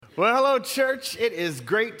Well, hello, church. It is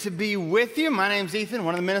great to be with you. My name's Ethan,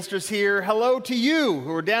 one of the ministers here. Hello to you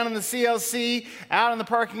who are down in the CLC, out in the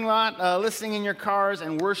parking lot, listening in your cars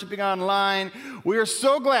and worshiping online. We are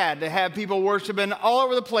so glad to have people worshiping all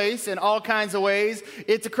over the place in all kinds of ways.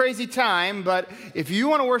 It's a crazy time, but if you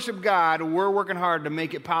want to worship God, we're working hard to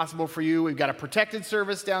make it possible for you. We've got a protected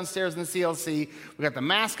service downstairs in the CLC. We've got the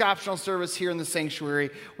mask optional service here in the sanctuary.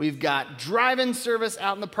 We've got drive-in service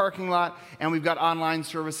out in the parking lot, and we've got online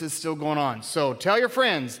services still going on. So tell your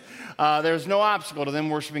friends, there's no obstacle to them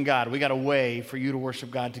worshiping God. We got a way for you to worship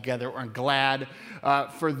God together. We're glad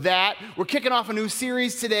for that. We're kicking off a new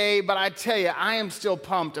series today, but I tell you, I am still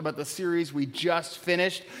pumped about the series we just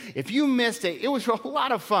finished. If you missed it, it was a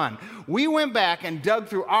lot of fun. We went back and dug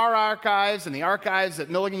through our archives and the archives at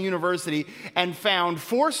Milligan University and found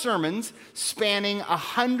 4 sermons spanning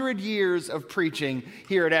 100 years of preaching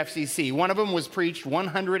here at FCC. One of them was preached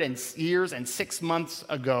 100 years and 6 months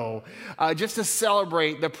ago, just to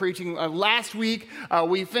celebrate the preaching. Last week,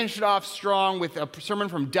 we finished it off strong with a sermon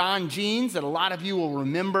from Don Jeans that a lot of you will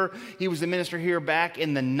remember. He was the minister here back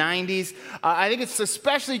in the 90s. I think it's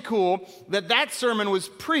especially cool that that sermon was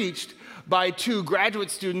preached by 2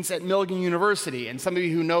 graduate students at Milligan University. And some of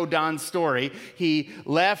you who know Don's story, he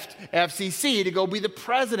left FCC to go be the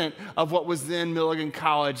president of what was then Milligan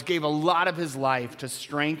College, gave a lot of his life to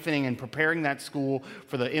strengthening and preparing that school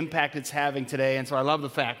for the impact it's having today. And so I love the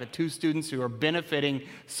fact that 2 students who are benefiting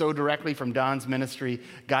so directly from Don's ministry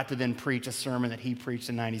got to then preach a sermon that he preached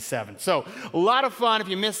in 97. So a lot of fun. If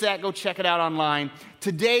you missed that, go check it out online.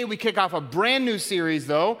 Today, we kick off a brand new series,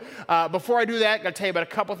 though. Before I do that, I've got to tell you about a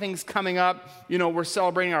couple things coming up. You know, we're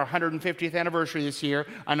celebrating our 150th anniversary this year.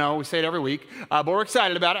 I know, we say it every week, but we're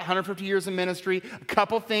excited about it. 150 years in ministry. A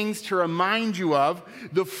couple things to remind you of.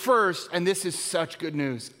 The first, and this is such good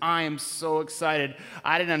news. I am so excited.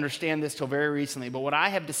 I didn't understand this till very recently, but what I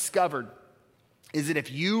have discovered is that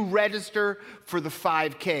if you register for the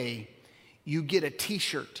 5K, you get a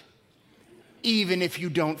t-shirt, even if you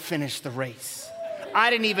don't finish the race. I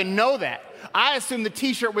didn't even know that. I assumed the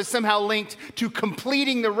t-shirt was somehow linked to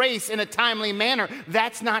completing the race in a timely manner.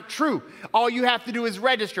 That's not true. All you have to do is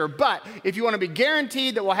register. But if you want to be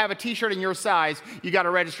guaranteed that we'll have a t-shirt in your size, you got to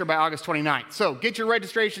register by August 29th. So get your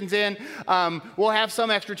registrations in. We'll have some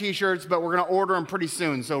extra t-shirts, but we're going to order them pretty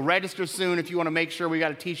soon. So register soon if you want to make sure we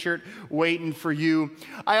got a t-shirt waiting for you.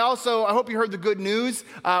 I hope you heard the good news.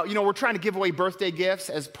 We're trying to give away birthday gifts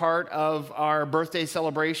as part of our birthday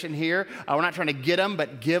celebration here. We're not trying to get them,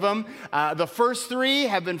 but give them. The first 3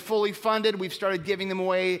 have been fully funded. We've started giving them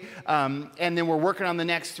away, and then we're working on the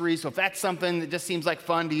next 3. So if that's something that just seems like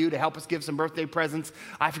fun to you to help us give some birthday presents,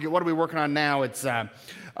 I forget, what are we working on now? It's,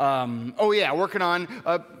 working on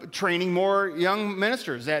training more young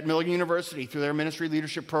ministers at Milligan University through their ministry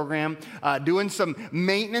leadership program, doing some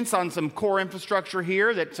maintenance on some core infrastructure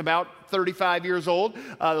here that's about 35 years old.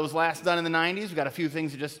 That was last done in the 90s. We've got a few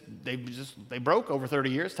things that they broke over 30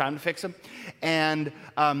 years. Time to fix them.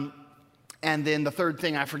 And then the third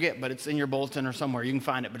thing, I forget, but it's in your bulletin or somewhere. You can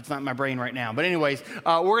find it, but it's not in my brain right now. But anyways,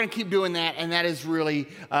 we're going to keep doing that, and that is really,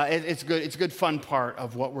 it's good. It's a good, fun part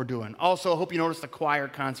of what we're doing. Also, I hope you noticed the choir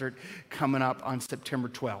concert coming up on September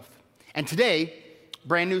 12th. And today,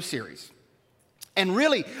 brand new series. And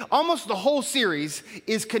really, almost the whole series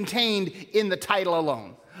is contained in the title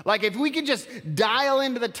alone. Like if we could just dial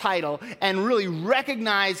into the title and really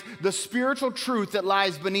recognize the spiritual truth that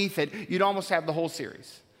lies beneath it, you'd almost have the whole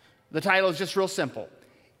series. The title is just real simple.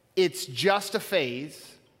 It's just a phase.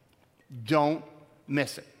 Don't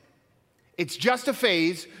miss it. It's just a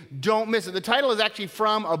phase. Don't miss it. The title is actually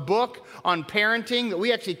from a book on parenting that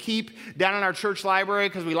we actually keep down in our church library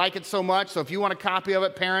because we like it so much. So if you want a copy of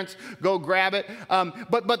it, parents, go grab it.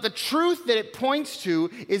 But the truth that it points to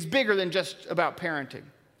is bigger than just about parenting.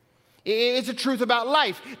 It's a truth about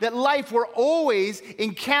life, that life, we're always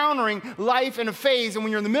encountering life in a phase, and when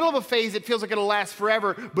you're in the middle of a phase, it feels like it'll last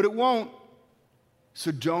forever, but it won't. So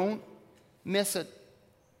don't miss it.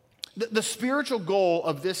 The spiritual goal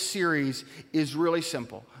of this series is really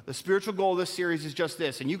simple. The spiritual goal of this series is just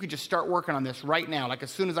this, and you could just start working on this right now. Like as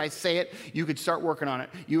soon as I say it, you could start working on it.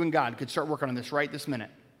 You and God could start working on this right this minute.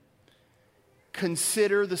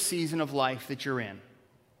 Consider the season of life that you're in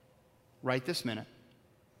right this minute.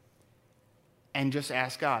 And just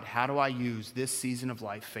ask God, how do I use this season of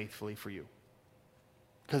life faithfully for you?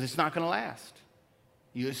 Because it's not going to last.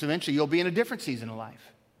 Eventually, you'll be in a different season of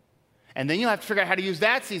life. And then you'll have to figure out how to use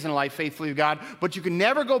that season of life faithfully with God. But you can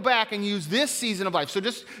never go back and use this season of life. So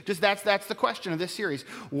just that's the question of this series.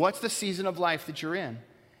 What's the season of life that you're in?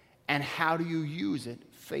 And how do you use it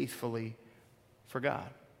faithfully for God?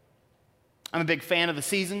 I'm a big fan of the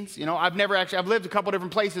seasons. I've lived a couple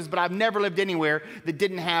different places, but I've never lived anywhere that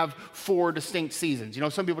didn't have 4 distinct seasons.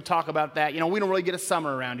 Some people talk about that. We don't really get a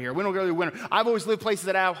summer around here. We don't really winter. I've always lived places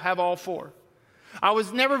that have all 4. I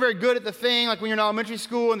was never very good at the thing, like when you're in elementary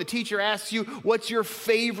school and the teacher asks you, what's your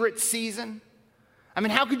favorite season? I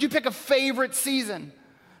mean, how could you pick a favorite season?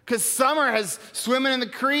 Because summer has swimming in the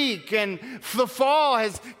creek, and the fall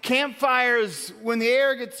has campfires when the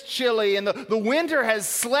air gets chilly, and the winter has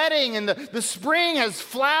sledding, and the spring has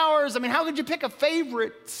flowers. I mean, how could you pick a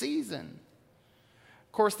favorite season?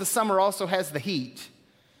 Of course, the summer also has the heat,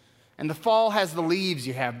 and the fall has the leaves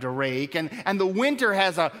you have to rake, and the winter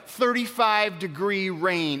has a 35-degree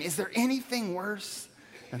rain. Is there anything worse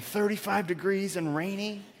than 35 degrees and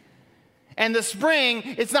rainy? And the spring,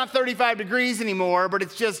 it's not 35 degrees anymore, but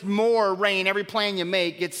it's just more rain. Every plan you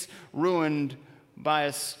make gets ruined by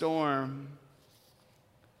a storm.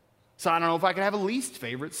 So I don't know if I could have a least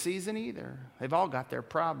favorite season either. They've all got their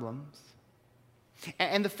problems.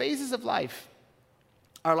 And the phases of life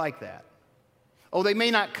are like that. Oh, they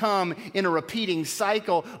may not come in a repeating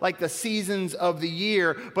cycle like the seasons of the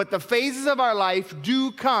year, but the phases of our life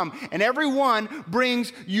do come. And every one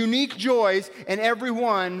brings unique joys, and every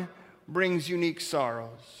one brings unique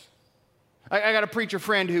sorrows. I got a preacher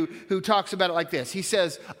friend who talks about it like this. He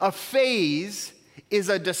says, a phase is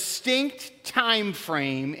a distinct time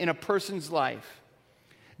frame in a person's life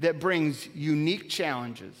that brings unique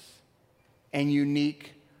challenges and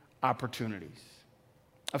unique opportunities.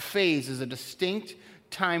 A phase is a distinct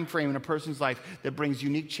time frame in a person's life that brings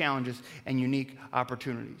unique challenges and unique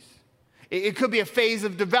opportunities. It could be a phase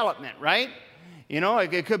of development, right?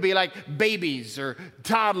 It could be like babies or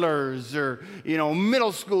toddlers or,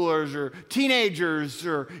 middle schoolers or teenagers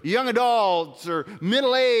or young adults or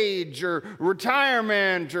middle age or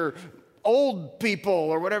retirement or old people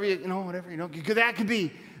or whatever, That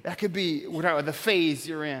could be whatever the phase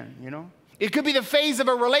you're in, It could be the phase of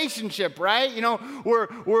a relationship, right?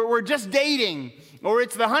 We're just dating, or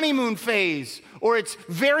it's the honeymoon phase, or it's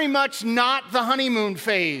very much not the honeymoon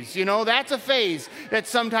phase. That's a phase that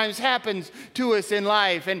sometimes happens to us in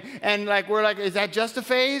life. And we're like, is that just a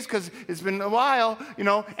phase? Because it's been a while,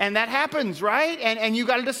 and that happens, right? And you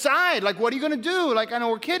got to decide, what are you going to do? I know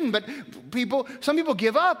we're kidding, but some people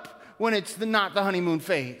give up when it's not the honeymoon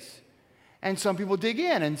phase. And some people dig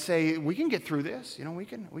in and say, we can get through this. We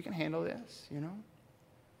can handle this,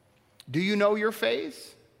 Do you know your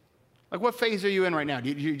phase? What phase are you in right now? Do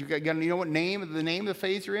you know what name of the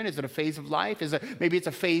phase you're in? Is it a phase of life? Maybe it's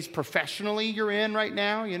a phase professionally you're in right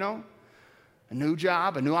now, A new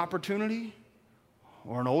job, a new opportunity?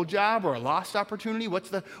 Or an old job or a lost opportunity? What's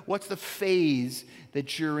the phase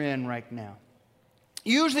that you're in right now?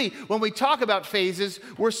 Usually when we talk about phases,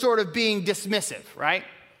 we're sort of being dismissive, right?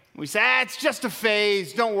 We say, it's just a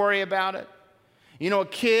phase, don't worry about it. A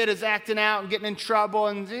kid is acting out and getting in trouble,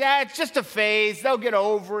 and it's just a phase, they'll get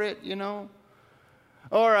over it,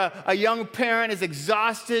 Or a young parent is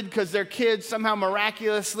exhausted because their kids somehow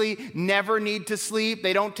miraculously never need to sleep.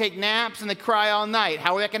 They don't take naps and they cry all night.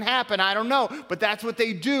 How that can happen, I don't know, but that's what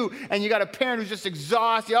they do. And you got a parent who's just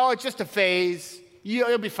exhausted. Oh, it's just a phase.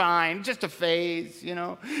 You'll be fine. Just a phase,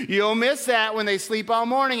 You'll miss that when they sleep all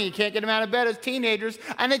morning and you can't get them out of bed as teenagers.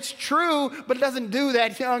 And it's true, but it doesn't do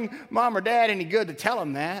that young mom or dad any good to tell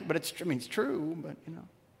them that. But it's true, but,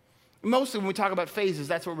 Mostly when we talk about phases,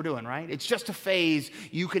 that's what we're doing, right? It's just a phase.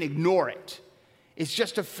 You can ignore it. It's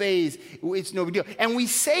just a phase. It's no big deal. And we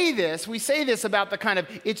say this about the kind of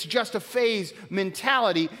it's just a phase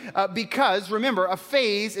mentality because, remember, a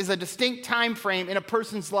phase is a distinct time frame in a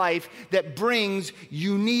person's life that brings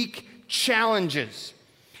unique challenges.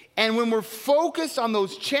 And when we're focused on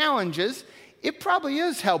those challenges, it probably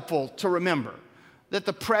is helpful to remember that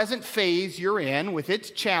the present phase you're in with its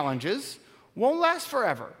challenges won't last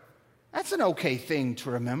forever. That's an okay thing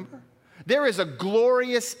to remember. There is a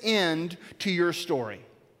glorious end to your story.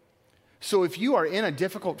 So if you are in a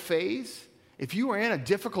difficult phase, if you are in a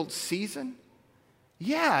difficult season,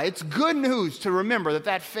 it's good news to remember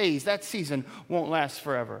that phase, that season won't last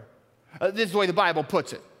forever. This is the way the Bible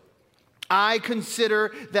puts it. I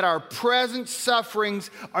consider that our present sufferings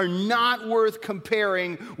are not worth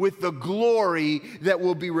comparing with the glory that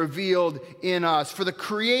will be revealed in us. For the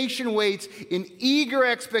creation waits in eager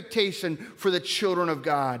expectation for the children of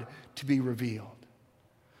God to be revealed.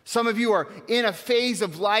 Some of you are in a phase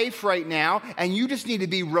of life right now, and you just need to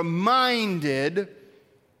be reminded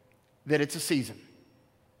that it's a season,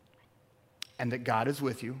 and that God is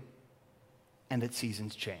with you, and that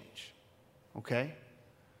seasons change. Okay?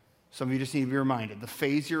 Some of you just need to be reminded. The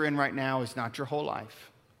phase you're in right now is not your whole life,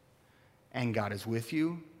 and God is with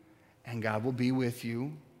you, and God will be with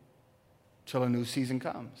you till a new season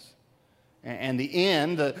comes. And the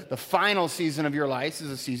end, the final season of your life is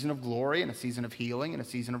a season of glory and a season of healing and a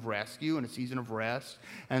season of rescue and a season of rest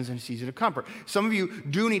and a season of comfort. Some of you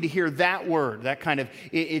do need to hear that word, that kind of,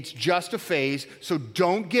 it's just a phase, so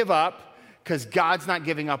don't give up because God's not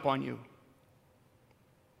giving up on you.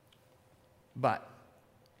 But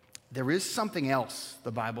there is something else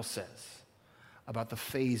the Bible says about the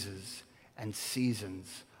phases and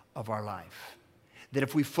seasons of our life, that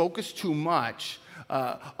if we focus too much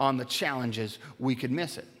on the challenges, we could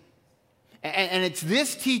miss it. And it's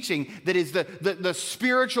this teaching that is the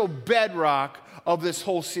spiritual bedrock of this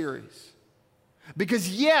whole series. Because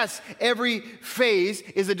yes, every phase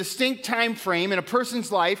is a distinct time frame in a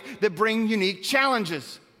person's life that brings unique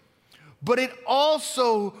challenges. But it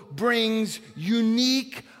also brings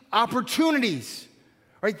unique opportunities.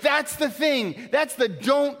 Right? That's the thing. That's the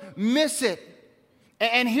don't miss it.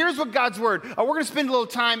 And here's what God's word. We're going to spend a little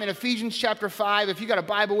time in Ephesians chapter 5. If you got a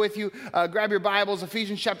Bible with you, grab your Bibles,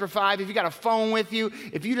 Ephesians chapter 5. If you got a phone with you,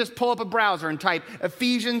 if you just pull up a browser and type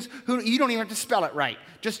Ephesians, you don't even have to spell it right.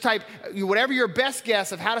 Just type whatever your best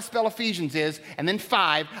guess of how to spell Ephesians is, and then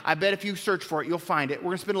 5. I bet if you search for it, you'll find it. We're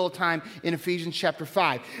going to spend a little time in Ephesians chapter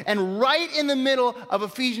 5. And right in the middle of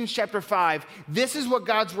Ephesians chapter 5, this is what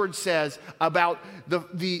God's word says about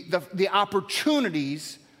the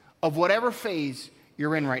opportunities of whatever phase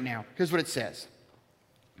you're in right now. Here's what it says.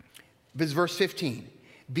 This is verse 15.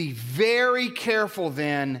 Be very careful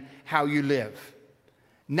then how you live,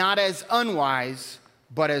 not as unwise,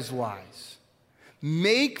 but as wise.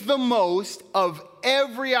 Make the most of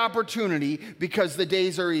every opportunity because the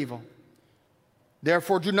days are evil.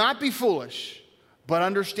 Therefore, do not be foolish, but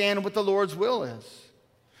understand what the Lord's will is.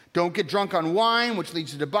 Don't get drunk on wine, which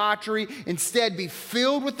leads to debauchery. Instead, be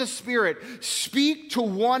filled with the Spirit. Speak to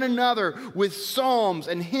one another with psalms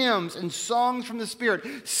and hymns and songs from the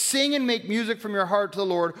Spirit. Sing and make music from your heart to the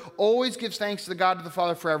Lord. Always give thanks to the God of the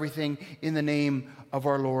Father for everything in the name of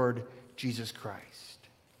our Lord Jesus Christ.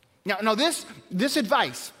 Now this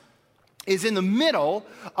advice is in the middle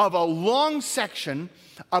of a long section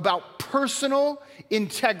about personal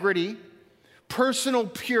integrity, personal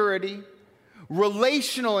purity,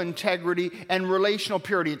 relational integrity, and relational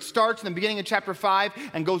purity. It starts in the beginning of chapter 5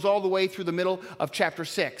 and goes all the way through the middle of chapter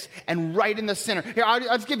 6. And right in the center, here, I'll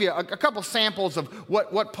just give you a couple samples of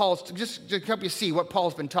what Paul's, just to help you see what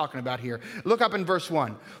Paul's been talking about here. Look up in verse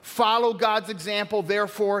 1. Follow God's example,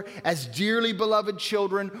 therefore, as dearly beloved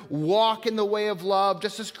children, walk in the way of love,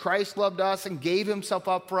 just as Christ loved us and gave himself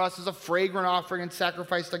up for us as a fragrant offering and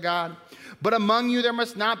sacrifice to God. But among you there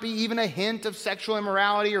must not be even a hint of sexual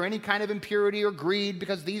immorality or any kind of impurity or greed,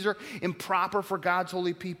 because these are improper for God's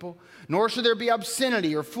holy people. Nor should there be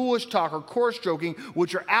obscenity or foolish talk or coarse joking,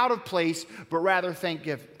 which are out of place, but rather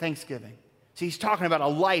thanksgiving. See, he's talking about a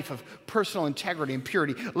life of personal integrity and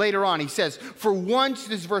purity. Later on, he says, for once,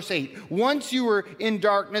 this is verse 8, once you were in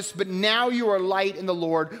darkness, but now you are light in the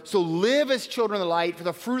Lord. So live as children of the light, for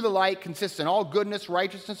the fruit of the light consists in all goodness,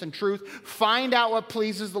 righteousness, and truth. Find out what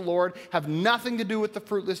pleases the Lord. Have nothing to do with the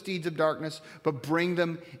fruitless deeds of darkness, but bring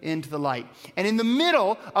them into the light. And in the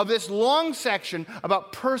middle of this long section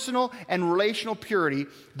about personal and relational purity,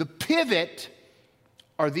 the pivot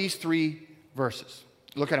are these 3 verses.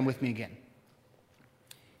 Look at them with me again.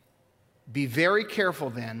 Be very careful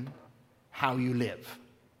then how you live.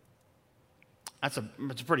 That's a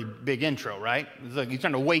pretty big intro, right? It's like he's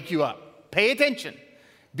trying to wake you up. Pay attention.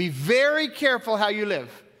 Be very careful how you live.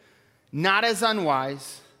 Not as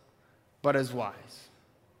unwise, but as wise.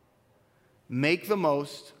 Make the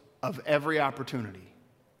most of every opportunity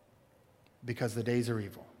because the days are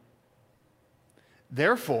evil.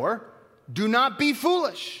 Therefore, do not be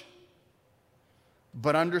foolish,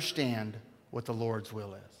 but understand what the Lord's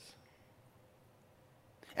will is.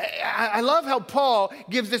 I love how Paul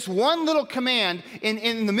gives this one little command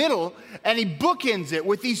in the middle, and he bookends it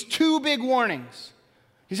with these 2 big warnings.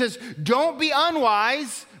 He says, don't be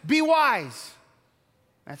unwise, be wise.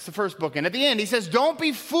 That's the first bookend. At the end, he says, don't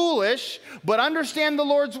be foolish, but understand the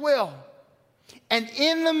Lord's will. And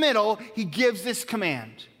in the middle, he gives this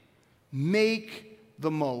command. Make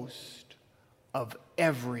the most of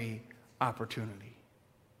every opportunity.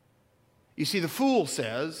 You see, the fool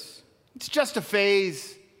says, it's just a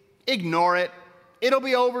phase. Ignore it. It'll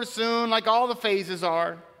be over soon, like all the phases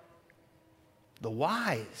are. The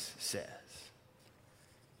wise says,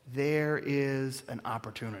 there is an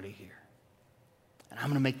opportunity here, and I'm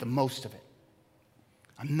going to make the most of it.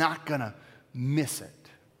 I'm not going to miss it.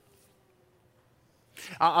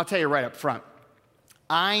 I'll tell you right up front,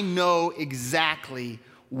 I know exactly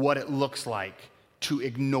what it looks like to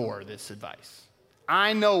ignore this advice.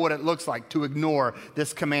 I know what it looks like to ignore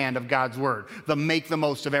this command of God's word, the make the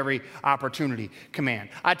most of every opportunity command.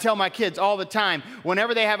 I tell my kids all the time,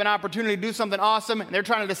 whenever they have an opportunity to do something awesome, and they're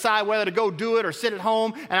trying to decide whether to go do it or sit at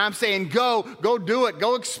home, and I'm saying, go do it,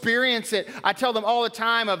 go experience it. I tell them all the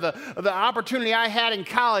time of the opportunity I had in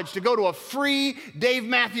college to go to a free Dave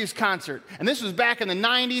Matthews concert. And this was back in the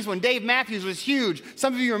 90s when Dave Matthews was huge.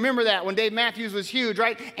 Some of you remember that, when Dave Matthews was huge,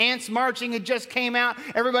 right? Ants Marching had just came out.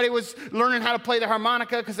 Everybody was learning how to play the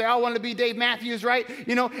harmonica because they all wanted to be Dave Matthews, right?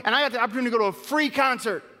 And I got the opportunity to go to a free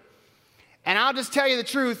concert. And I'll just tell you the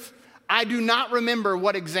truth, I do not remember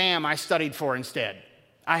what exam I studied for instead.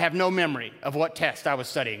 I have no memory of what test I was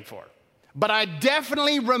studying for. But I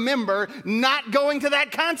definitely remember not going to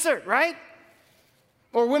that concert, right?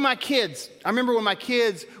 Or I remember when my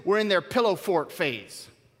kids were in their pillow fort phase.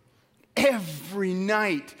 Every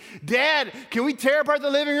night, Dad, can we tear apart the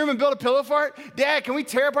living room and build a pillow fort? Dad, can we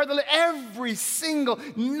tear apart every single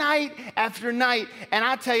night after night? And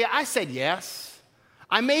I tell you, I said yes.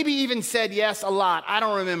 I maybe even said yes a lot. I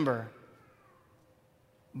don't remember.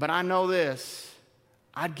 But I know this,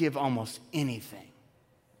 I'd give almost anything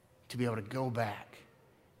to be able to go back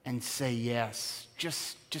and say yes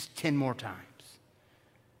just 10 more times.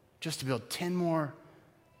 Just to build 10 more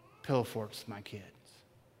pillow forts with my kids.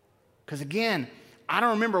 Because again, I don't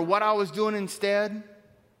remember what I was doing instead,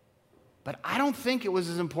 but I don't think it was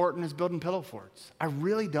as important as building pillow forts. I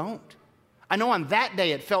really don't. I know on that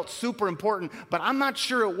day it felt super important, but I'm not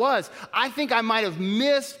sure it was. I think I might have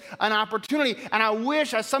missed an opportunity, and I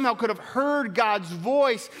wish I somehow could have heard God's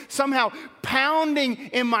voice somehow pounding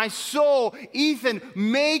in my soul. Ethan,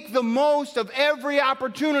 make the most of every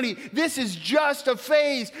opportunity. This is just a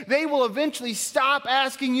phase. They will eventually stop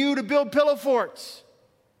asking you to build pillow forts.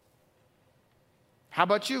 How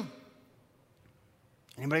about you?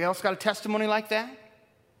 Anybody else got a testimony like that?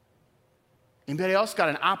 Anybody else got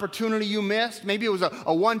an opportunity you missed? Maybe it was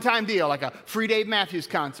a one-time deal, like a free Dave Matthews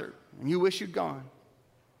concert, and you wish you'd gone.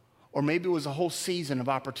 Or maybe it was a whole season of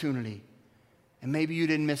opportunity, and maybe you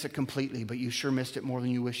didn't miss it completely, but you sure missed it more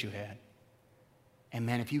than you wish you had. And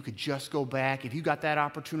man, if you could just go back, if you got that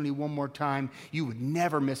opportunity one more time, you would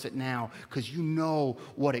never miss it now because you know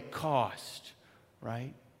what it cost,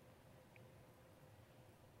 right?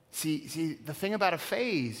 See, the thing about a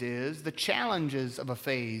phase is the challenges of a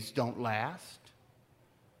phase don't last,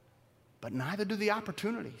 but neither do the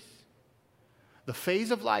opportunities. The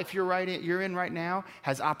phase of life you're in right now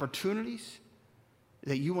has opportunities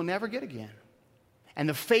that you will never get again. And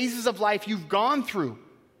the phases of life you've gone through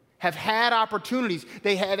have had opportunities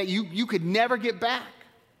that you could never get back.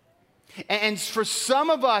 And for some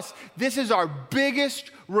of us, this is our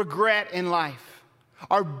biggest regret in life.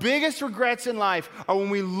 Our biggest regrets in life are when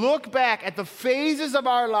we look back at the phases of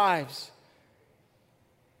our lives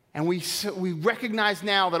and we recognize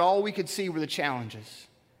now that all we could see were the challenges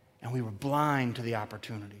and we were blind to the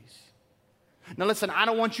opportunities. Now listen, I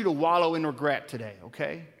don't want you to wallow in regret today,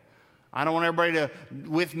 okay? I don't want everybody to,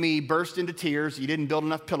 with me, burst into tears. You didn't build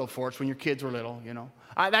enough pillow forts when your kids were little,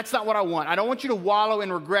 That's not what I want. I don't want you to wallow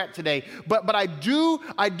in regret today, but I do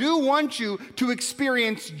want you to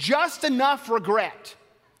experience just enough regret.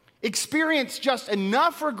 Experience just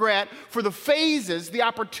enough regret for the phases, the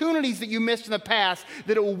opportunities that you missed in the past,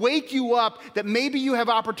 that it will wake you up that maybe you have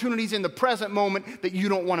opportunities in the present moment that you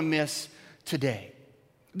don't want to miss today.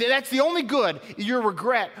 That's the only good your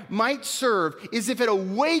regret might serve, is if it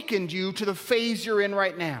awakened you to the phase you're in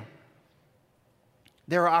right now.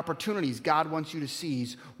 There are opportunities God wants you to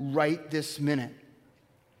seize right this minute.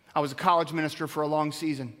 I was a college minister for a long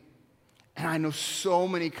season, and I know so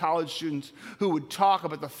many college students who would talk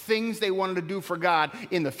about the things they wanted to do for God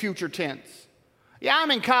in the future tense. Yeah, I'm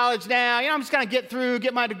in college now. I'm just going to get through,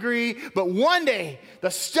 get my degree, but one day, the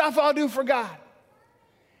stuff I'll do for God.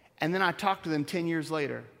 And then I talk to them 10 years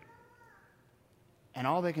later, and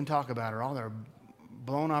all they can talk about are all their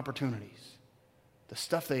blown opportunities, the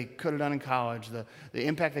stuff they could have done in college, the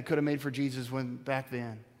impact they could have made for Jesus back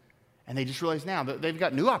then. And they just realize now that they've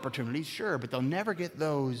got new opportunities, sure, but they'll never get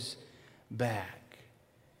those back.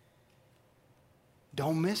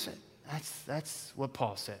 Don't miss it. That's what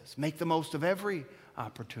Paul says. Make the most of every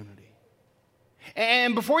opportunity.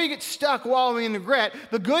 And before you get stuck wallowing in regret,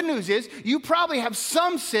 the good news is you probably have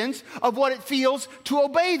some sense of what it feels to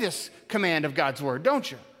obey this command of God's word, don't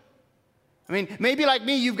you? I mean, maybe like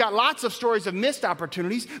me, you've got lots of stories of missed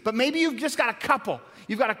opportunities, but maybe you've just got a couple.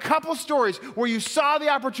 You've got a couple stories where you saw the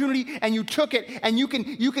opportunity and you took it, and you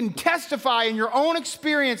can testify in your own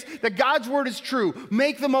experience that God's word is true.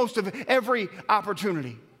 Make the most of every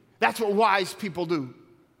opportunity. That's what wise people do.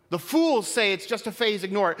 The fools say it's just a phase,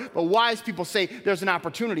 ignore it. But wise people say there's an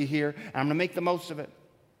opportunity here, and I'm going to make the most of it.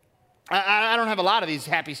 I don't have a lot of these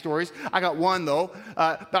happy stories. I got one, though.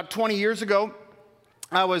 About 20 years ago,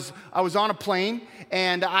 I was on a plane,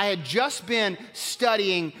 and I had just been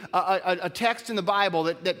studying a text in the Bible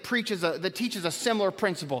that teaches a similar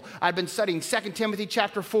principle. I'd been studying 2 Timothy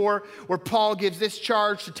chapter 4, where Paul gives this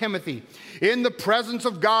charge to Timothy. In the presence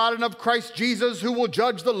of God and of Christ Jesus, who will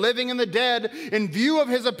judge the living and the dead, in view of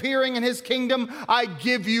his appearing in his kingdom, I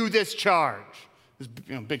give you this charge. This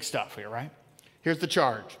is big stuff here, right? Here's the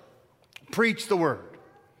charge. Preach the word.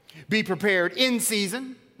 Be prepared in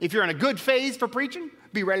season. If you're in a good phase for preaching,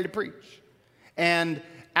 be ready to preach. And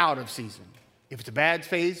out of season. If it's a bad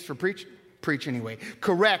phase for preaching, preach anyway.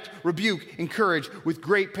 Correct, rebuke, encourage with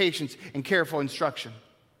great patience and careful instruction.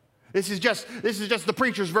 This is just the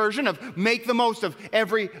preacher's version of make the most of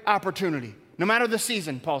every opportunity, no matter the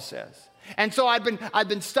season, Paul says. And so I've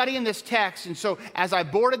been studying this text, and so as I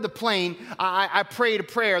boarded the plane, I prayed a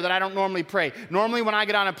prayer that I don't normally pray. Normally when I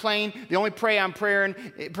get on a plane, the only prayer I'm praying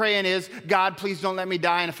is, God, please don't let me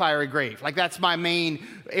die in a fiery grave. Like that's my main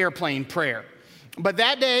airplane prayer. But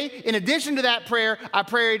that day, in addition to that prayer, I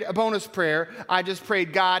prayed a bonus prayer. I just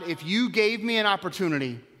prayed, God, if you gave me an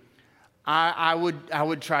opportunity, I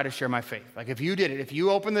would try to share my faith. Like if you did it, if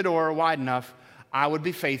you opened the door wide enough, I would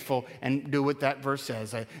be faithful and do what that verse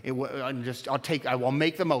says. I will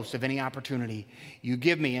make the most of any opportunity you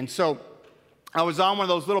give me. And so I was on one of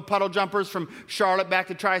those little puddle jumpers from Charlotte back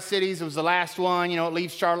to Tri-Cities. It was the last one. It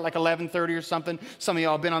leaves Charlotte like 11:30 or something. Some of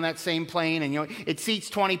y'all have been on that same plane. And, it seats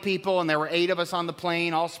 20 people, and there were 8 of us on the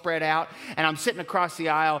plane, all spread out. And I'm sitting across the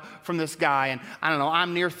aisle from this guy. And I don't know,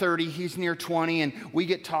 I'm near 30, he's near 20. And we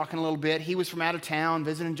get talking a little bit. He was from out of town,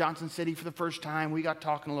 visiting Johnson City for the first time. We got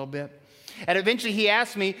talking a little bit. And eventually he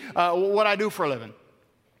asked me what I do for a living.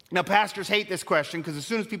 Now, pastors hate this question because as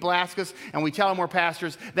soon as people ask us and we tell them we're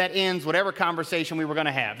pastors, that ends whatever conversation we were going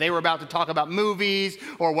to have. They were about to talk about movies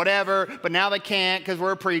or whatever, but now they can't because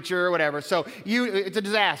we're a preacher or whatever. So it's a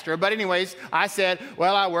disaster. But anyways, I said,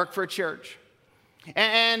 well, I work for a church.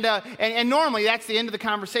 And normally that's the end of the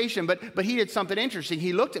conversation, but he did something interesting.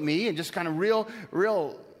 He looked at me and just kind of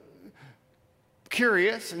real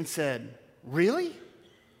curious and said, really?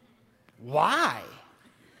 Why?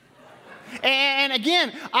 And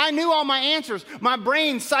again, I knew all my answers. My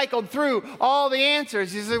brain cycled through all the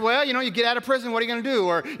answers. He said, well, you get out of prison, what are you going to do?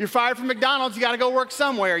 Or you're fired from McDonald's, you got to go work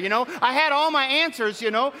somewhere, I had all my answers,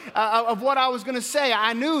 of what I was going to say.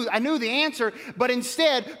 I knew the answer, but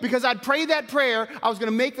instead, because I'd prayed that prayer, I was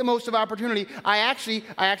going to make the most of opportunity. I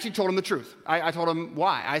actually told him the truth. I told him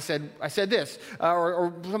why. I said this,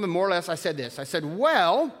 or something more or less, I said this. I said,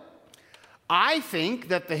 well, I think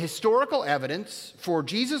that the historical evidence for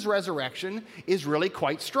Jesus' resurrection is really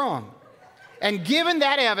quite strong. And given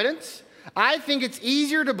that evidence, I think it's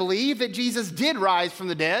easier to believe that Jesus did rise from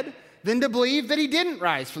the dead than to believe that he didn't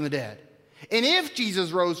rise from the dead. And if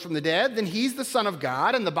Jesus rose from the dead, then he's the Son of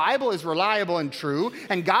God, and the Bible is reliable and true,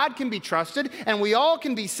 and God can be trusted, and we all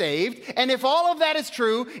can be saved. And if all of that is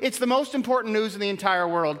true, it's the most important news in the entire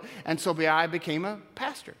world. And so I became a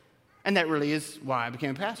pastor. And that really is why I became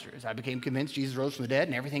a pastor, is I became convinced Jesus rose from the dead,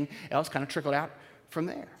 and everything else kind of trickled out from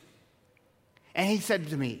there. And he said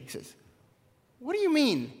to me, he says, what do you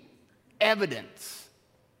mean, evidence?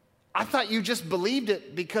 I thought you just believed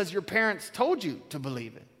it because your parents told you to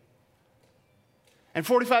believe it. And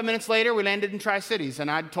 45 minutes later, we landed in Tri-Cities, and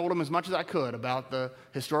I told him as much as I could about the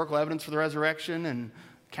historical evidence for the resurrection and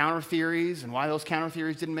counter theories and why those counter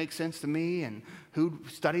theories didn't make sense to me and who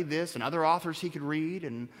studied this and other authors he could read.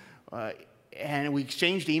 And we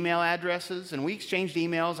exchanged email addresses, and we exchanged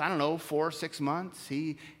emails, 4 or 6 months.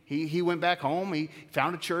 He went back home. He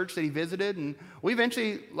found a church that he visited, and we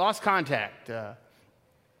eventually lost contact.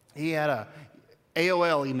 He had a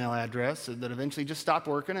AOL email address that eventually just stopped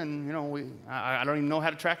working, and I don't even know how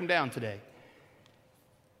to track him down today.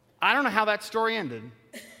 I don't know how that story ended.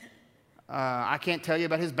 I can't tell you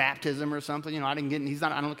about his baptism or something. I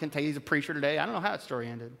can't tell you he's a preacher today. I don't know how that story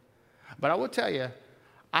ended. But I will tell you,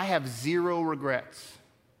 I have 0 regrets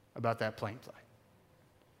about that plane flight.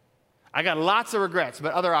 I got lots of regrets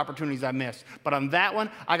about other opportunities I missed. But on that one,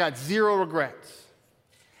 I got 0 regrets.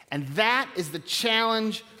 And that is the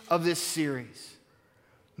challenge of this series.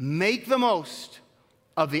 Make the most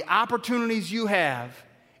of the opportunities you have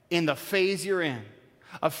in the phase you're in.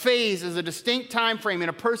 A phase is a distinct time frame in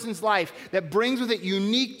a person's life that brings with it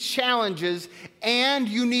unique challenges and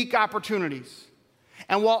unique opportunities.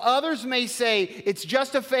 And while others may say, it's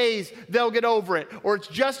just a phase, they'll get over it, or it's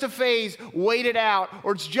just a phase, wait it out,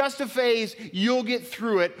 or it's just a phase, you'll get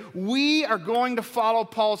through it, we are going to follow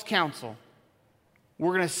Paul's counsel.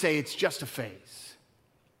 we're going to say it's just a phase.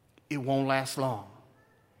 It won't last long.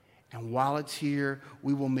 And while it's here,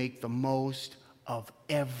 we will make the most of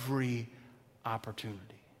every opportunity.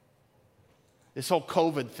 This whole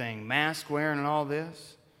COVID thing, mask wearing and all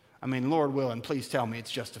this, I mean, Lord willing, please tell me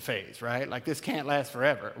it's just a phase, right? Like, this can't last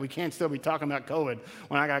forever. We can't still be talking about COVID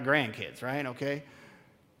when I got grandkids, right? Okay?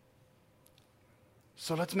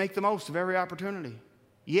 So let's make the most of every opportunity.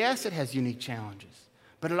 Yes, it has unique challenges,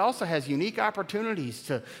 but it also has unique opportunities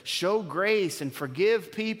to show grace and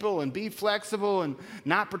forgive people and be flexible and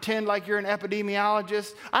not pretend like you're an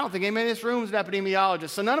epidemiologist. I don't think anybody in this room is an epidemiologist,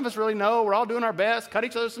 so none of us really know. We're all doing our best, cut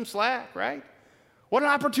each other some slack, right? What an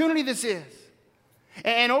opportunity this is.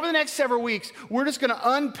 And over the next several weeks, we're just going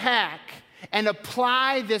to unpack and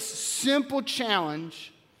apply this simple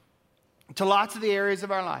challenge to lots of the areas of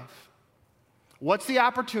our life. What's the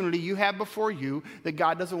opportunity you have before you that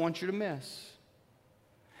God doesn't want you to miss?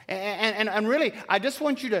 And really, I just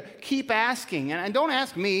want you to keep asking. And don't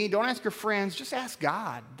ask me, don't ask your friends, just ask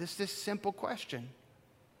God this simple question.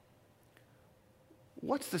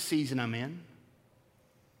 What's the season I'm in?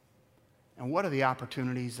 And what are the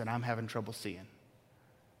opportunities that I'm having trouble seeing?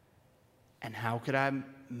 And how could I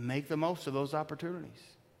make the most of those opportunities?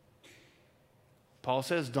 Paul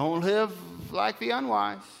says, don't live like the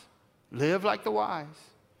unwise. Live like the wise.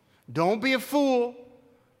 Don't be a fool.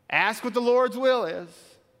 Ask what the Lord's will is.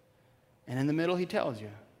 And in the middle, he tells you,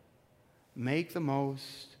 make the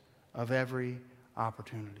most of every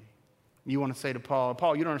opportunity. You want to say to Paul,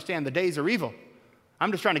 Paul, you don't understand, the days are evil.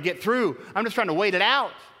 I'm just trying to get through. I'm just trying to wait it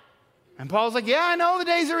out. And Paul's like, yeah, I know the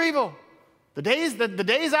days are evil. The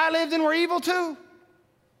days I lived in were evil too.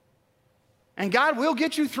 And God will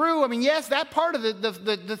get you through. I mean, yes, that part of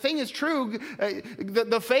the thing is true.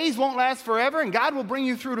 The phase won't last forever, and God will bring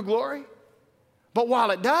you through to glory. But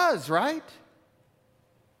while it does, right?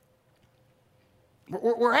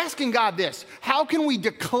 We're asking God this. How can we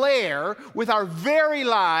declare with our very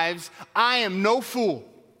lives, I am no fool.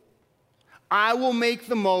 I will make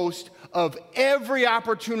the most of every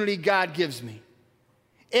opportunity God gives me.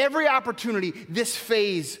 Every opportunity this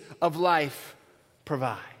phase of life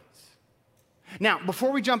provides. Now,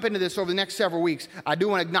 before we jump into this over the next several weeks, I do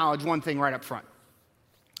want to acknowledge one thing right up front.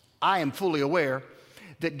 I am fully aware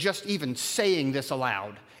that just even saying this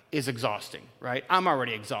aloud is exhausting, right? I'm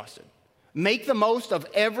already exhausted. Make the most of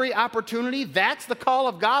every opportunity. That's the call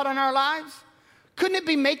of God on our lives. Couldn't it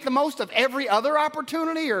be make the most of every other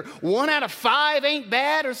opportunity, or 1 out of 5 ain't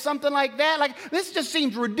bad or something like that? Like, this just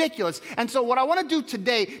seems ridiculous. And so what I want to do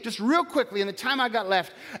today, just real quickly in the time I got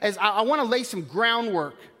left, is I want to lay some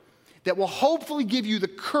groundwork that will hopefully give you the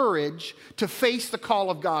courage to face the call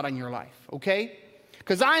of God on your life, okay?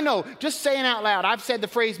 Because I know, just saying out loud, I've said the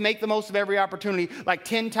phrase, make the most of every opportunity, like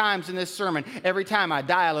 10 times in this sermon. Every time I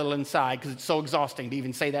die a little inside because it's so exhausting to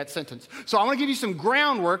even say that sentence. So I want to give you some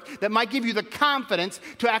groundwork that might give you the confidence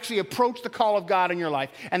to actually approach the call of God in your life.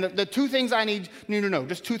 And the two things I need you to know,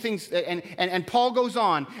 just two things, and Paul goes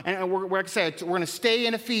on, and we're going to stay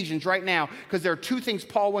in Ephesians right now, because there are two things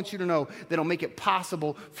Paul wants you to know that'll make it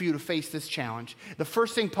possible for you to face this challenge. The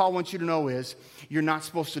first thing Paul wants you to know is you're not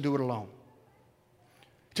supposed to do it alone.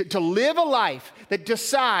 To live a life that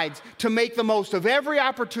decides to make the most of every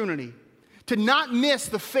opportunity, to not miss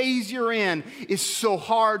the phase you're in, is so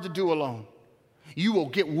hard to do alone. You will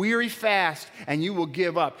get weary fast and you will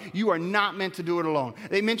give up. You are not meant to do it alone.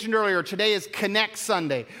 They mentioned earlier, today is Connect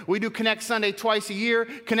Sunday. We do Connect Sunday twice a year.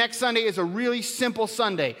 Connect Sunday is a really simple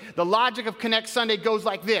Sunday. The logic of Connect Sunday goes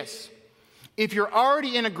like this. If you're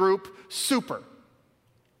already in a group, super.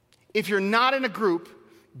 If you're not in a group,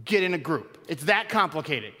 get in a group. It's that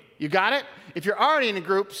complicated. You got it? If you're already in a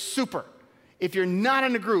group, super. If you're not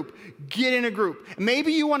in a group, get in a group.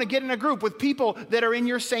 Maybe you want to get in a group with people that are in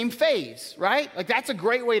your same phase, right? Like, that's a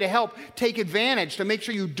great way to help take advantage, to make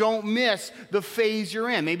sure you don't miss the phase you're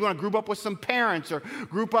in. Maybe you want to group up with some parents, or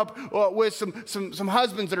group up with some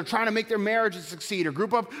husbands that are trying to make their marriages succeed, or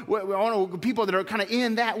group up with people that are kind of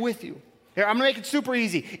in that with you. Here, I'm going to make it super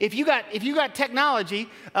easy. If you got technology,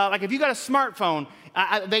 like if you got a smartphone,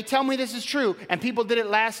 they tell me this is true, and people did it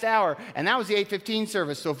last hour, and that was the 8:15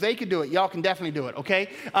 service. So if they could do it, y'all can definitely do it, okay?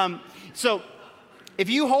 So if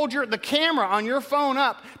you hold the camera on your phone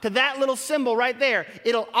up to that little symbol right there,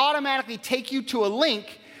 it'll automatically take you to a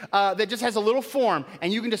link that just has a little form,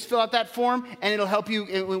 and you can just fill out that form, and it'll help you.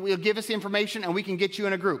 It'll give us the information, and we can get you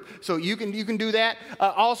in a group. So you can do that.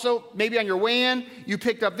 Also, maybe on your way in, you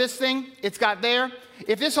picked up this thing. It's got there.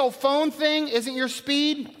 If this whole phone thing isn't your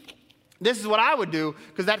speed, this is what I would do,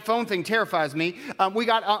 because that phone thing terrifies me. We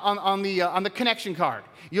got on the connection card.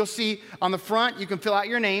 You'll see on the front, you can fill out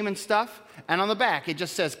your name and stuff. And on the back, it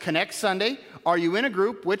just says Connect Sunday. Are you in a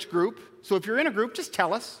group? Which group? So if you're in a group, just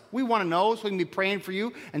tell us. We want to know so we can be praying for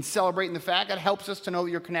you and celebrating the fact. That helps us to know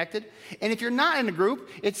that you're connected. And if you're not in a group,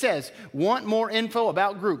 it says, want more info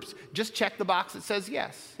about groups? Just check the box that says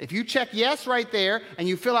yes. If you check yes right there and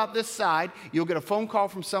you fill out this side, you'll get a phone call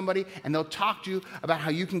from somebody and they'll talk to you about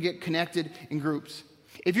how you can get connected in groups.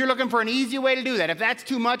 If you're looking for an easy way to do that, if that's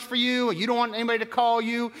too much for you, or you don't want anybody to call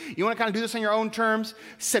you, you want to kind of do this on your own terms,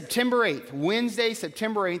 September 8th, Wednesday,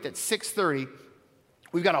 September 8th at 6:30,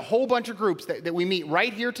 we've got a whole bunch of groups that we meet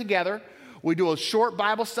right here together. We do a short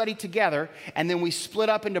Bible study together, and then we split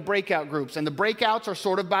up into breakout groups. And the breakouts are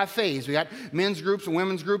sort of by phase. We got men's groups and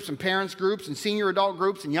women's groups and parents groups and senior adult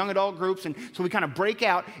groups and young adult groups. And so we kind of break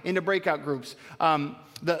out into breakout groups.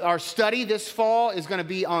 Our study this fall is going to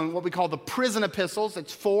be on what we call the prison epistles.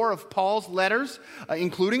 It's 4 of Paul's letters,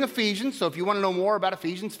 including Ephesians. So if you want to know more about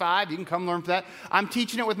Ephesians 5, you can come learn for that. I'm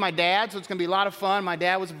teaching it with my dad, so it's going to be a lot of fun. My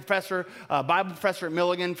dad was a professor, Bible professor at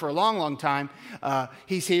Milligan for a long, long time.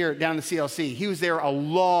 He's here down in the CLC. He was there a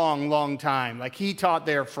long, long time. Like, he taught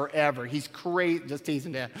there forever. He's crazy. Just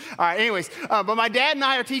teasing Dad. All right, anyways. But my dad and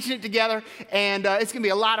I are teaching it together, and it's going to be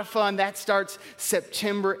a lot of fun. That starts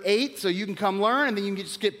September 8th, so you can come learn, and then you can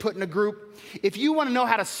just get put in a group. If you want to know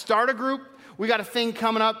how to start a group, we got a thing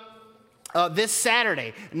coming up this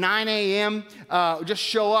Saturday, 9 a.m. Just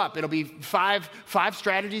show up. It'll be five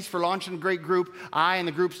strategies for launching a great group. I and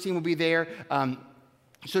the groups team will be there.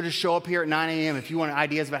 So just show up here at 9 a.m. If you want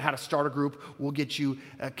ideas about how to start a group, we'll get you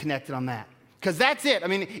connected on that. Because that's it. I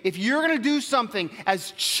mean, if you're going to do something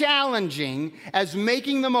as challenging as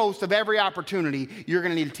making the most of every opportunity, you're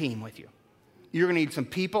going to need a team with you. You're going to need some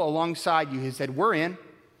people alongside you who said, we're in.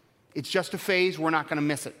 It's just a phase. We're not going to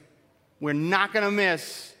miss it. We're not going to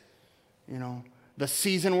miss, the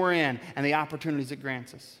season we're in and the opportunities it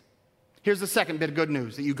grants us. Here's the second bit of good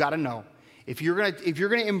news that you got to know. If you're going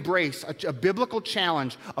to embrace a biblical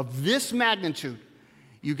challenge of this magnitude,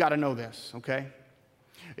 you got to know this, okay?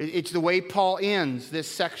 It's the way Paul ends this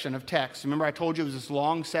section of text. Remember, I told you it was this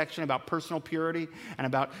long section about personal purity and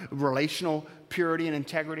about relational purity and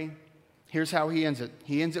integrity. Here's how he ends it.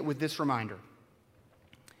 He ends it with this reminder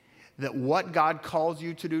that what God calls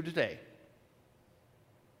you to do today,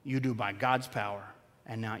 you do by God's power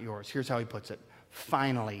and not yours. Here's how he puts it.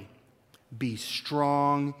 Finally, be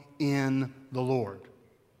strong in the Lord.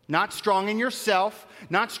 Not strong in yourself,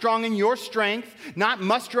 not strong in your strength, not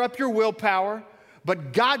muster up your willpower,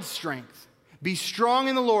 but God's strength. Be strong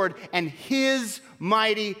in the Lord and His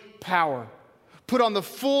mighty power. Put on the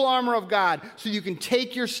full armor of God so you can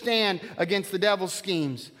take your stand against the devil's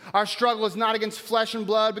schemes. Our struggle is not against flesh and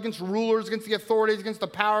blood, but against rulers, against the authorities, against the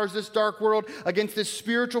powers of this dark world, against the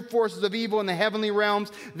spiritual forces of evil in the heavenly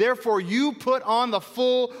realms. Therefore, you put on the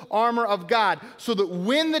full armor of God so that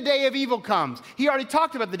when the day of evil comes, he already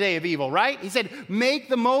talked about the day of evil, right? He said, make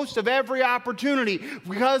the most of every opportunity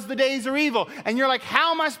because the days are evil. And you're like,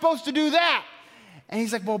 how am I supposed to do that? And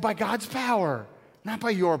he's like, well, by God's power, not by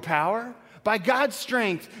your power. By God's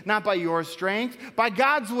strength, not by your strength. By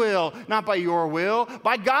God's will, not by your will.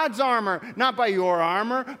 By God's armor, not by your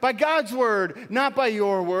armor. By God's word, not by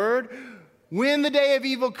your word. When the day of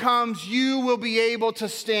evil comes, you will be able to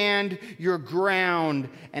stand your ground.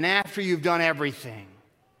 And after you've done everything,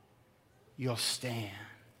 you'll stand.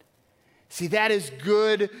 See, that is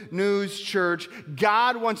good news, church.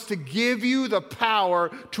 God wants to give you the power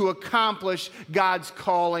to accomplish God's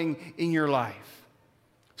calling in your life.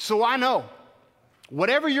 So I know,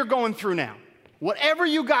 whatever you're going through now, whatever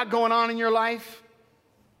you got going on in your life,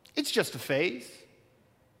 it's just a phase.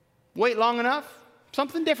 Wait long enough,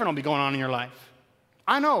 something different will be going on in your life.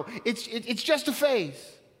 I know, it's just a phase.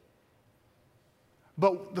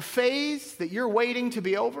 But the phase that you're waiting to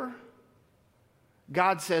be over,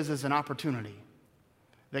 God says is an opportunity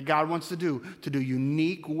that God wants to do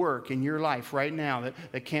unique work in your life right now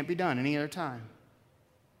that can't be done any other time.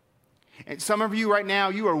 And some of you right now,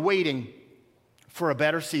 you are waiting for a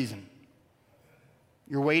better season.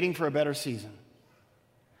 You're waiting for a better season.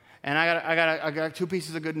 And I got two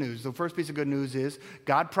pieces of good news. The first piece of good news is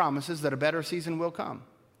God promises that a better season will come.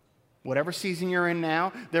 Whatever season you're in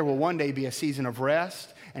now, there will one day be a season of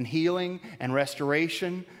rest and healing and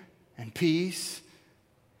restoration and peace.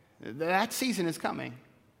 That season is coming.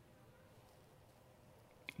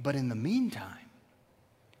 But in the meantime,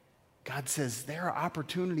 God says, there are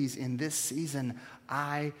opportunities in this season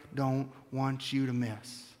I don't want you to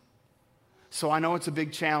miss. So I know it's a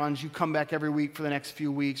big challenge. You come back every week for the next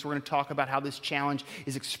few weeks. We're going to talk about how this challenge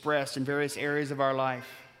is expressed in various areas of our life.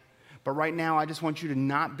 But right now, I just want you to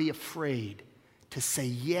not be afraid to say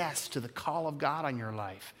yes to the call of God on your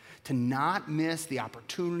life, to not miss the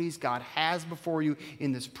opportunities God has before you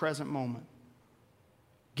in this present moment.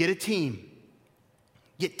 Get a team.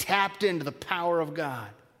 Get tapped into the power of God.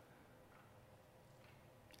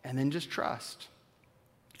 And then just trust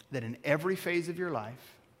that in every phase of your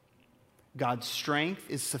life, God's strength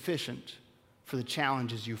is sufficient for the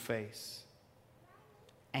challenges you face.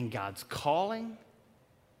 And God's calling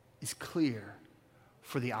is clear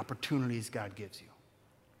for the opportunities God gives you.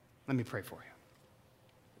 Let me pray for you.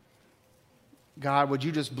 God, would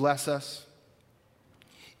you just bless us,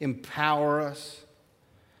 empower us?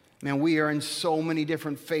 Man, we are in so many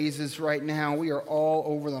different phases right now. We are all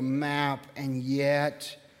over the map, and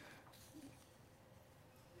yet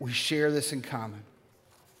we share this in common.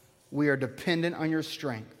 We are dependent on your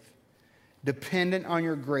strength, dependent on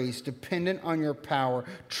your grace, dependent on your power,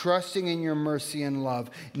 trusting in your mercy and love,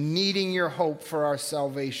 needing your hope for our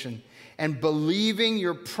salvation, and believing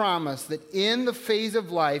your promise that in the phase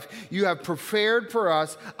of life you have prepared for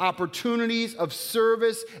us opportunities of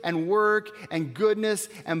service and work and goodness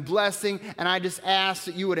and blessing. And I just ask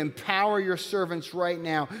that you would empower your servants right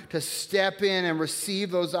now to step in and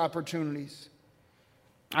receive those opportunities.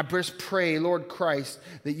 I just pray, Lord Christ,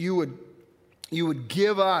 that you would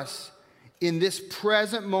give us in this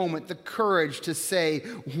present moment the courage to say,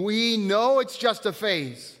 we know it's just a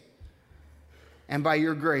phase. And by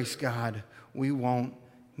your grace, God, we won't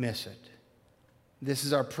miss it. This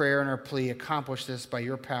is our prayer and our plea. Accomplish this by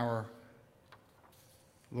your power,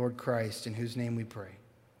 Lord Christ, in whose name we pray.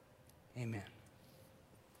 Amen.